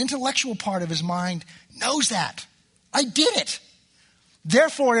 an intellectual part of his mind knows that. I did it.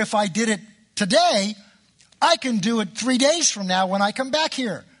 Therefore, if I did it today, I can do it 3 days from now when I come back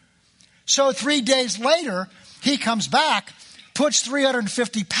here. So 3 days later, he comes back, puts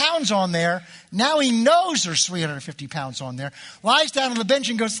 350 pounds on there. Now he knows there's 350 pounds on there. Lies down on the bench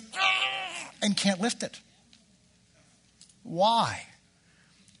and goes, and can't lift it. Why?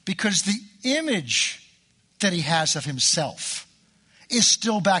 Because the image that he has of himself is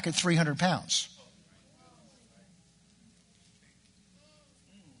still back at 300 pounds.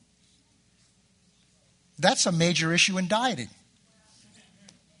 That's a major issue in dieting.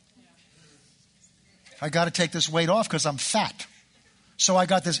 I got to take this weight off because I'm fat. So I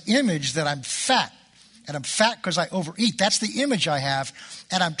got this image that I'm fat. And I'm fat because I overeat. That's the image I have.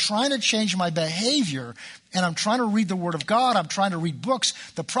 And I'm trying to change my behavior. And I'm trying to read the Word of God. I'm trying to read books.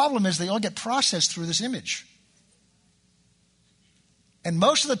 The problem is they all get processed through this image. And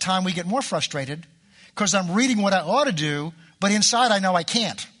most of the time we get more frustrated because I'm reading what I ought to do, but inside I know I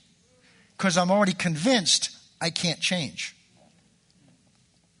can't. Because I'm already convinced I can't change.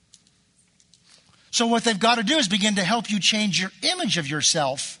 So what they've got to do is begin to help you change your image of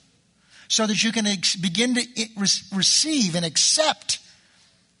yourself so that you can begin to receive and accept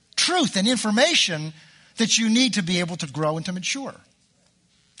truth and information that you need to be able to grow and to mature.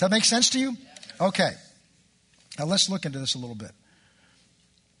 Does that make sense to you? Okay. Now let's look into this a little bit.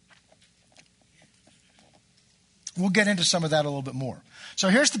 We'll get into some of that a little bit more. So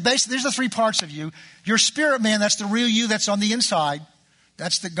here's the three parts of you. Your spirit man, that's the real you that's on the inside.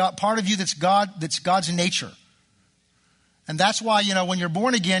 That's the God, part of you that's God's nature. And that's why, when you're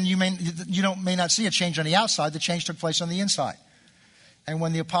born again, you may not see a change on the outside. The change took place on the inside. And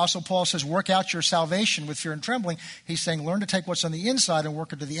when the Apostle Paul says, work out your salvation with fear and trembling, he's saying, learn to take what's on the inside and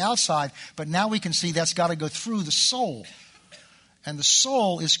work it to the outside. But now we can see that's got to go through the soul. And the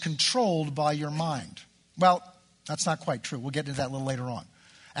soul is controlled by your mind. Well, that's not quite true. We'll get into that a little later on.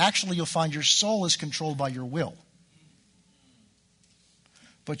 Actually, you'll find your soul is controlled by your will.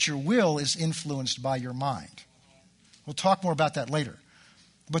 But your will is influenced by your mind. We'll talk more about that later.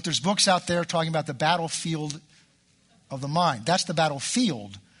 But there's books out there talking about the battlefield of the mind. That's the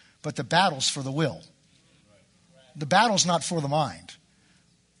battlefield, but the battle's for the will. The battle's not for the mind.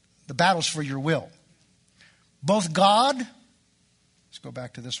 The battle's for your will. Both God, let's go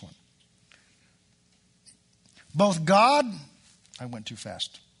back to this one. Both God, I went too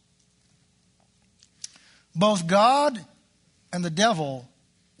fast. Both God and the devil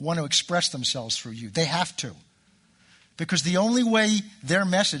want to express themselves through you. They have to. Because the only way their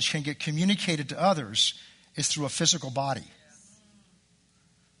message can get communicated to others is through a physical body.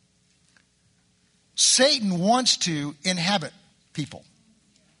 Satan wants to inhabit people.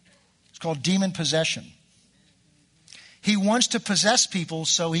 It's called demon possession. He wants to possess people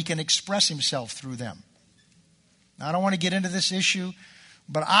so he can express himself through them. Now, I don't want to get into this issue,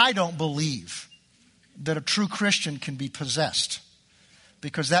 but I don't believe that a true Christian can be possessed,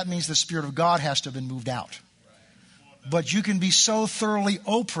 because that means the Spirit of God has to have been moved out. But you can be so thoroughly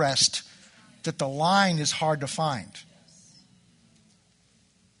oppressed that the line is hard to find.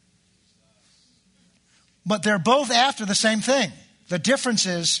 But they're both after the same thing. The difference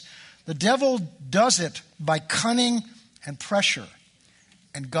is the devil does it by cunning and pressure,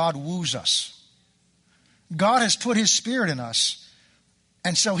 and God woos us. God has put his Spirit in us,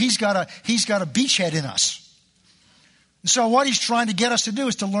 and so he's got a beachhead in us. And so what he's trying to get us to do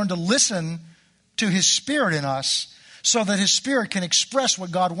is to learn to listen to his Spirit in us, so that his Spirit can express what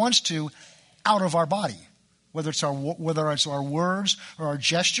God wants to out of our body, whether it's our words or our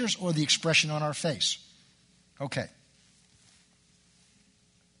gestures or the expression on our face. Okay.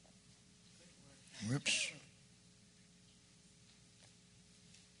 Whoops.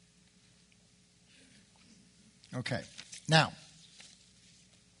 Okay. Now,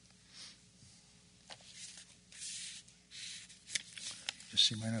 just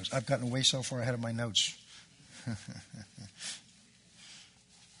see my notes. I've gotten way so far ahead of my notes.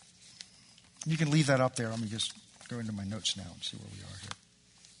 You can leave that up there. Let me just go into my notes now and see where we are here.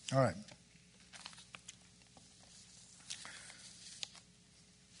 All right.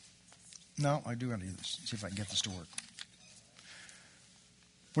 No, I do want to do this. See if I can get this to work.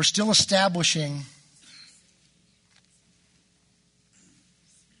 We're still establishing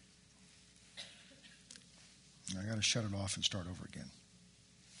I got to shut it off and start over again.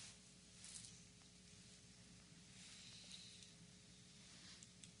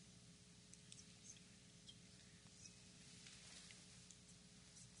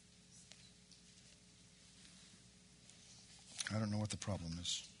 I don't know what the problem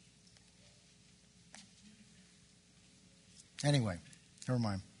is. Anyway, never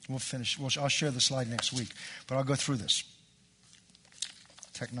mind. We'll finish. I'll share the slide next week, but I'll go through this.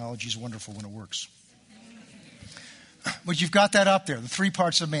 Technology is wonderful when it works. But you've got that up there, the three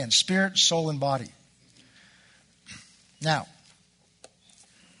parts of man: spirit, soul, and body. Now,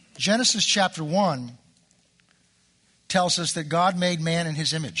 Genesis chapter 1 tells us that God made man in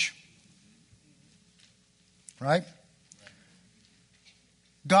his image. Right?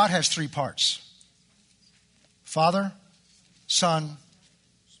 God has three parts: Father, Son,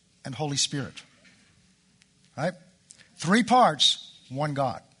 and Holy Spirit. Right? Three parts, one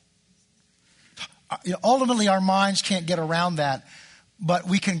God. Ultimately, our minds can't get around that, but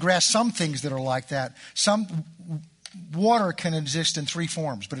we can grasp some things that are like that. Some water can exist in three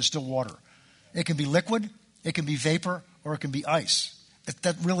forms, but it's still water. It can be liquid, it can be vapor, or it can be ice.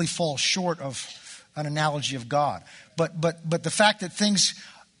 That really falls short of an analogy of God. But the fact that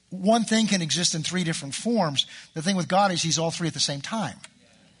one thing can exist in three different forms, the thing with God is he's all three at the same time.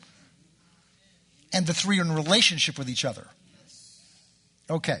 And the three are in relationship with each other.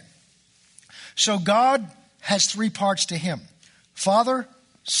 Okay. So God has three parts to him: Father,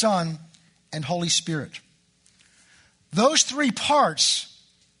 Son, and Holy Spirit. Those three parts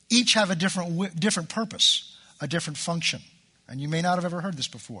each have a different purpose, a different function. And you may not have ever heard this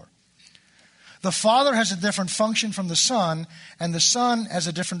before. The Father has a different function from the Son, and the Son has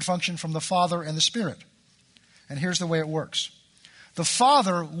a different function from the Father and the Spirit. And here's the way it works. The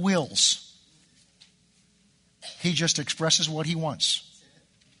Father wills. He just expresses what he wants.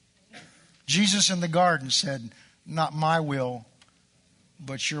 Jesus in the garden said, "Not my will,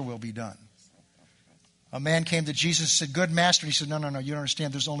 but your will be done." A man came to Jesus and said, "Good master." He said, No, you don't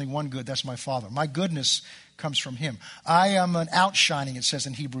understand. There's only one good. That's my Father. My goodness comes from him. I am an outshining, it says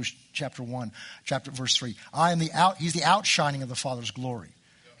in Hebrews chapter 1, verse 3. He's the outshining of the Father's glory.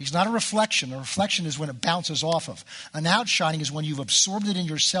 He's not a reflection. A reflection is when it bounces off of. An outshining is when you've absorbed it in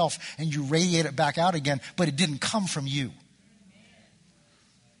yourself and you radiate it back out again, but it didn't come from you.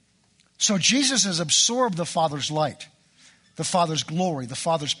 So Jesus has absorbed the Father's light, the Father's glory, the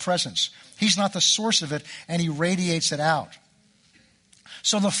Father's presence. He's not the source of it, and he radiates it out.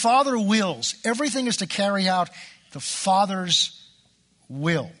 So the Father wills. Everything is to carry out the Father's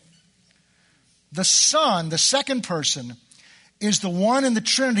will. The Son, the second person, is the one in the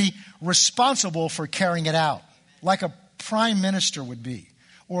Trinity responsible for carrying it out, like a prime minister would be,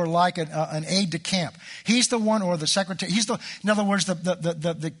 or like an aide de camp. He's the one, or the secretary. In other words,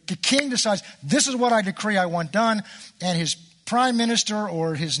 the king decides, this is what I decree I want done, and his prime minister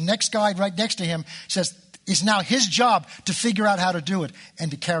or his next guy right next to him says it's now his job to figure out how to do it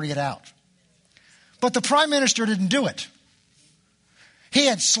and to carry it out. But the prime minister didn't do it. He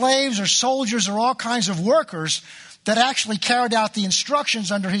had slaves or soldiers or all kinds of workers that actually carried out the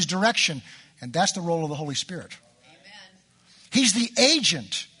instructions under his direction. And that's the role of the Holy Spirit. He's the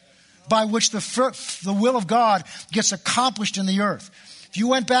agent by which the will of God gets accomplished in the earth. If you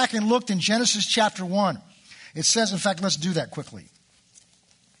went back and looked in Genesis chapter 1, it says, in fact, let's do that quickly.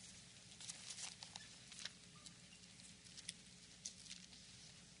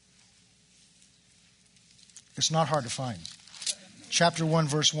 It's not hard to find. Chapter 1,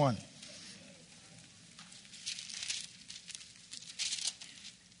 verse 1.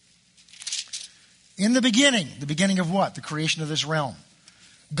 In the beginning of what? The creation of this realm.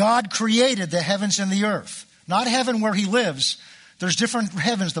 God created the heavens and the earth. Not heaven where he lives. There's different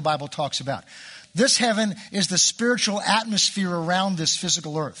heavens the Bible talks about. This heaven is the spiritual atmosphere around this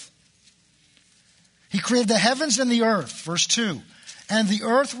physical earth. He created the heavens and the earth, verse 2. And the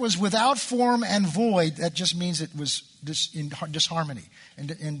earth was without form and void. That just means it was in disharmony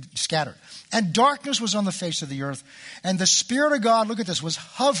and scattered. And darkness was on the face of the earth. And the Spirit of God, look at this, was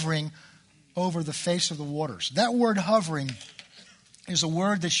hovering over the face of the waters. That word hovering is a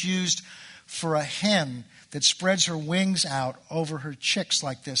word that's used for a hen that spreads her wings out over her chicks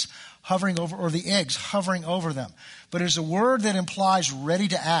like this, hovering over, or the eggs hovering over them. But it's a word that implies ready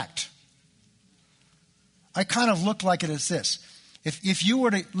to act. I kind of look like it as this. If you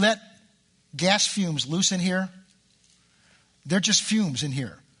were to let gas fumes loose in here, they're just fumes in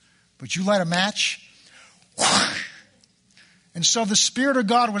here. But you light a match, whoosh. And so the Spirit of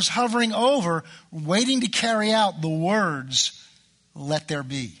God was hovering over, waiting to carry out the words, let there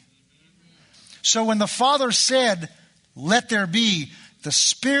be. So when the Father said, let there be, the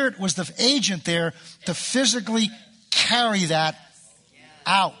Spirit was the agent there to physically carry that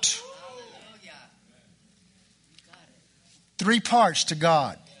out. 3 parts to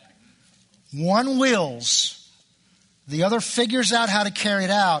God. One wills, the other figures out how to carry it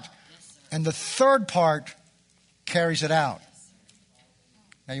out, and the third part carries it out.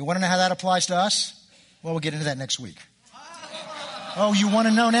 Now, you want to know how that applies to us? Well, we'll get into that next week. Oh, you want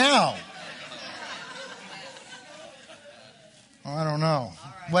to know now? Oh, I don't know.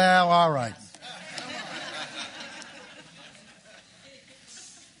 Well, all right.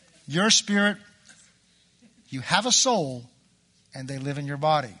 Your spirit, you have a soul, and they live in your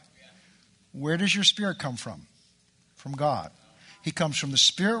body. Where does your spirit come from? From God. He comes from the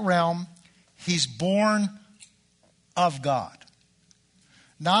spirit realm. He's born of God.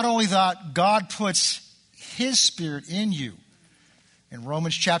 Not only that, God puts his spirit in you. In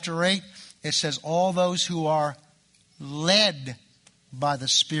Romans chapter 8, it says, all those who are led by the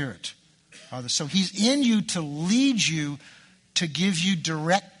Spirit. So he's in you to lead you, to give you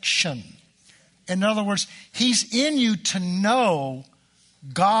direction. In other words, he's in you to know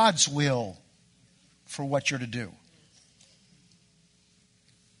God's will for what you're to do.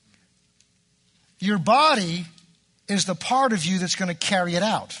 Your body is the part of you that's going to carry it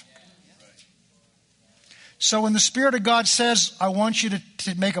out. So when the Spirit of God says, I want you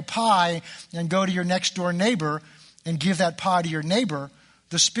to make a pie and go to your next door neighbor and give that pie to your neighbor,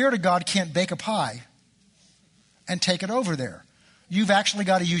 the Spirit of God can't bake a pie and take it over there. You've actually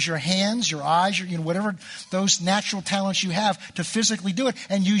got to use your hands, your eyes, whatever those natural talents you have to physically do it,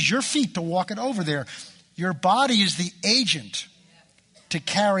 and use your feet to walk it over there. Your body is the agent to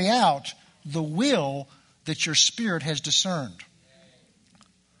carry out the will that your spirit has discerned.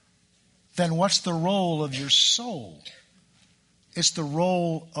 Then what's the role of your soul? It's the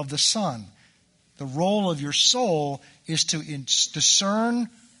role of the Son. The role of your soul is to discern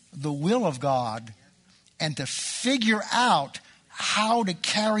the will of God and to figure out how to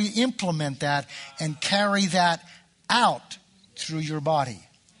implement that and carry that out through your body.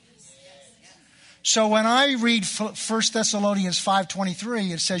 So when I read 1 Thessalonians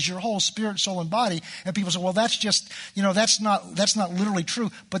 5:23, it says your whole spirit, soul, and body, and people say, well, that's just, that's not literally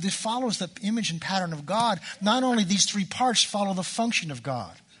true, but it follows the image and pattern of God. Not only these 3 parts follow the function of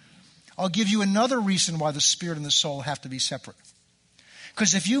God. I'll give you another reason why the spirit and the soul have to be separate.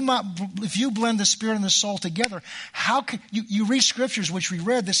 Because if you blend the spirit and the soul together, how can you read scriptures which we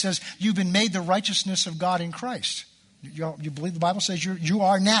read that says you've been made the righteousness of God in Christ. You believe the Bible says you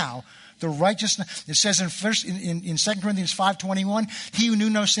are now the righteousness. It says in 2 Corinthians 5:21, he who knew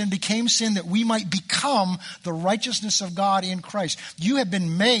no sin became sin that we might become the righteousness of God in Christ. You have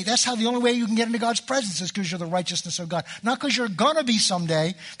been made. That's how the only way you can get into God's presence is because you're the righteousness of God. Not because you're going to be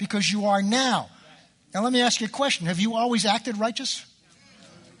someday, because you are now. Now let me ask you a question. Have you always acted righteous?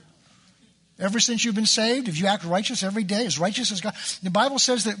 Ever since you've been saved, if you act righteous every day, as righteous as God. The Bible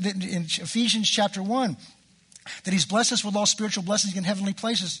says that in Ephesians chapter 1, that he's blessed us with all spiritual blessings in heavenly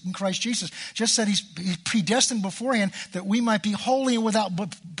places in Christ Jesus. Just said he's predestined beforehand that we might be holy and without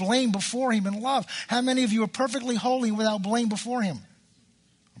blame before him in love. How many of you are perfectly holy and without blame before him?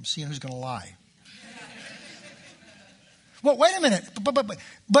 I'm seeing who's going to lie. Well, wait a minute.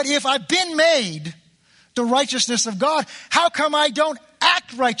 But if I've been made the righteousness of God, how come I don't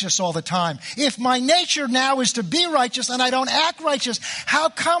act righteous all the time? If my nature now is to be righteous and I don't act righteous, how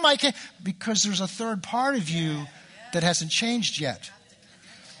come I can't? Because there's a third part of you that hasn't changed yet.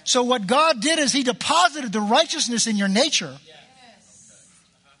 So what God did is he deposited the righteousness in your nature.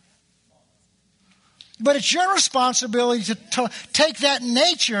 But it's your responsibility to take that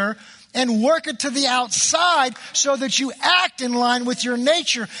nature and work it to the outside so that you act in line with your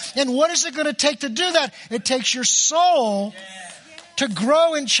nature. And what is it going to take to do that? It takes your soul to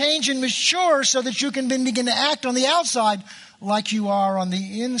grow and change and mature so that you can begin to act on the outside like you are on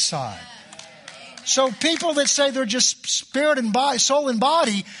the inside. So people that say they're just spirit and body, soul and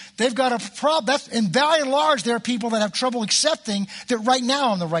body, they've got a problem. And by and large, there are people that have trouble accepting that right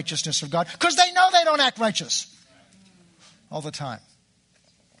now I'm the righteousness of God because they know they don't act righteous all the time.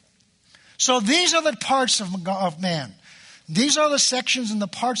 So these are the parts of man. These are the sections and the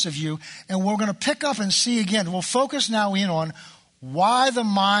parts of you. And we're going to pick up and see again. We'll focus now in on why the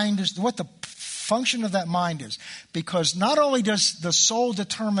mind is, what the function of that mind is. Because not only does the soul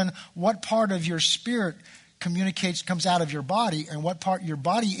determine what part of your spirit comes out of your body and what part your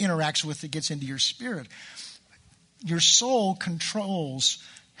body interacts with that gets into your spirit. Your soul controls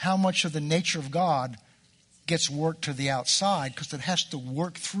how much of the nature of God gets worked to the outside because it has to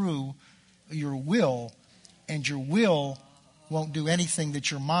work through your will, and your will won't do anything that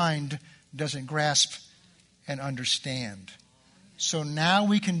your mind doesn't grasp and understand. So now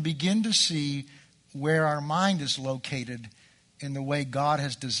we can begin to see where our mind is located in the way God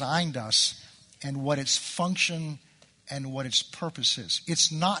has designed us and what its function and what its purpose is.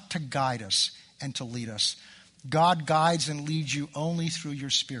 It's not to guide us and to lead us. God guides and leads you only through your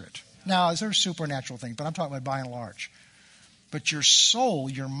spirit. Now, there's supernatural things, but I'm talking about by and large. But your soul,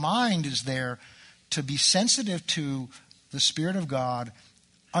 your mind is there to be sensitive to the Spirit of God,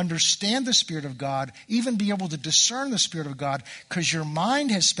 understand the Spirit of God, even be able to discern the Spirit of God, because your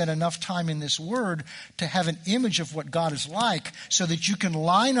mind has spent enough time in this Word to have an image of what God is like so that you can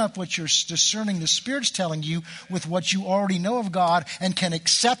line up what you're discerning the Spirit's telling you with what you already know of God and can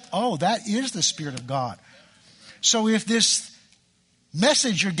accept, oh, that is the Spirit of God. So if this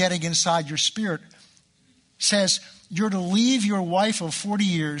message you're getting inside your spirit says you're to leave your wife of 40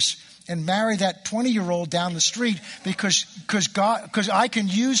 years and marry that 20-year-old down the street because I can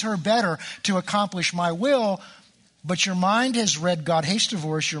use her better to accomplish my will. But your mind has read God hates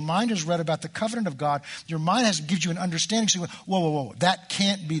divorce. Your mind has read about the covenant of God. Your mind gives you an understanding. So you go, whoa. That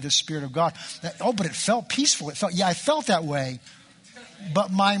can't be the Spirit of God. But it felt peaceful. I felt that way. But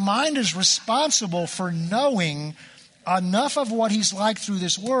my mind is responsible for knowing enough of what he's like through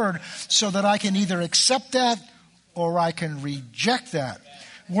this word so that I can either accept that or I can reject that.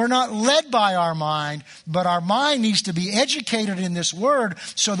 We're not led by our mind, but our mind needs to be educated in this word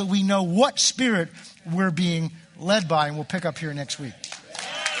so that we know what spirit we're being led by. And we'll pick up here next week.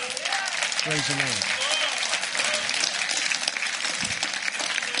 Praise the Lord.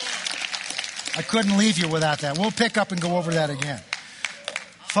 I couldn't leave you without that. We'll pick up and go over that again.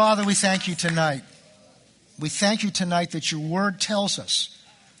 Father, we thank you tonight. We thank you tonight that your word tells us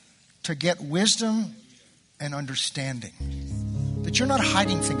to get wisdom and understanding. That you're not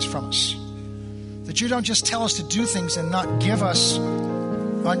hiding things from us. That you don't just tell us to do things and not give us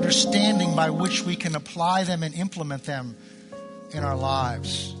understanding by which we can apply them and implement them in our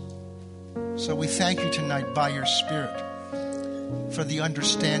lives. So we thank you tonight by your Spirit for the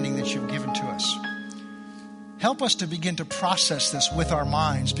understanding that you've given to us. Help us to begin to process this with our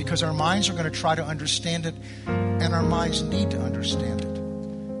minds, because our minds are going to try to understand it, and our minds need to understand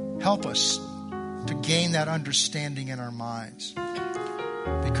it. Help us to gain that understanding in our minds,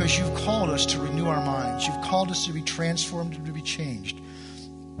 because you've called us to renew our minds. You've called us to be transformed and to be changed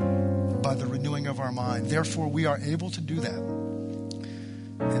by the renewing of our mind. Therefore, we are able to do that.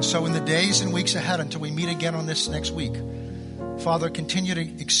 And so in the days and weeks ahead until we meet again on this next week, Father, continue to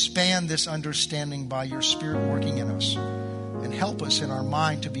expand this understanding by your Spirit working in us, and help us in our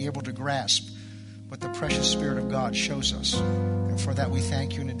mind to be able to grasp what the precious Spirit of God shows us. And for that we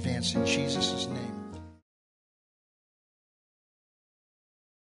thank you in advance in Jesus' name.